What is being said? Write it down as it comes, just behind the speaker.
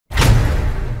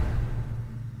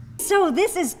so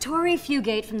this is Tori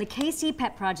Fugate from the KC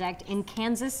Pet Project in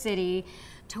Kansas City.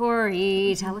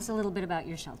 Tori, tell us a little bit about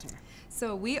your shelter.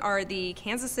 So we are the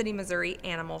Kansas City, Missouri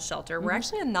Animal Shelter. We're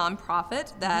actually a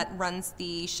nonprofit that runs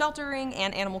the sheltering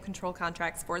and animal control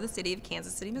contracts for the city of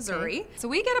Kansas City, Missouri. So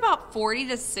we get about 40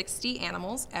 to 60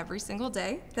 animals every single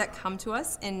day that come to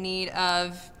us in need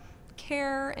of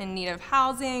care, in need of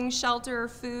housing, shelter,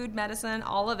 food, medicine,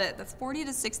 all of it. That's 40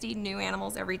 to 60 new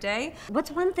animals every day.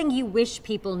 What's one thing you wish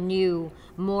people knew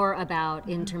more about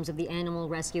in terms of the animal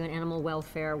rescue and animal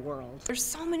welfare world? There's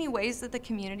so many ways that the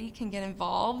community can get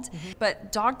involved,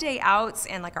 but dog day outs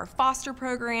and like our foster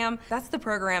program, that's the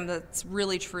program that's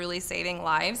really truly saving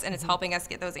lives, and it's helping us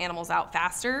get those animals out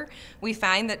faster. We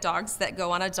find that dogs that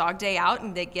go on a dog day out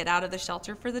and they get out of the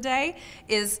shelter for the day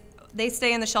they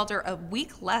stay in the shelter a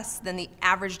week less than the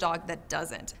average dog that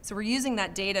doesn't. So we're using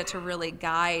that data to really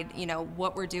guide,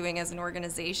 what we're doing as an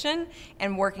organization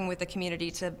and working with the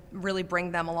community to really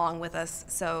bring them along with us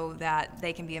so that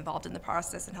they can be involved in the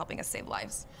process and helping us save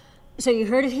lives. So you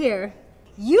heard it here.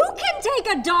 You can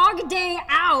take a dog day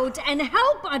out and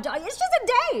help a dog. It's just a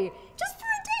day. Just for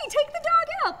a day, take the dog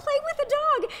out, play with the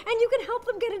dog, and you can help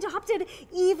them get adopted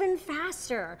even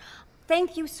faster.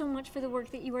 Thank you so much for the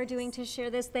work that you are doing to share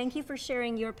this. Thank you for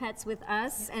sharing your pets with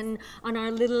us and on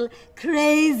our little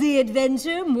crazy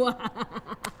adventure.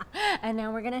 And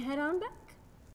now we're gonna head on back.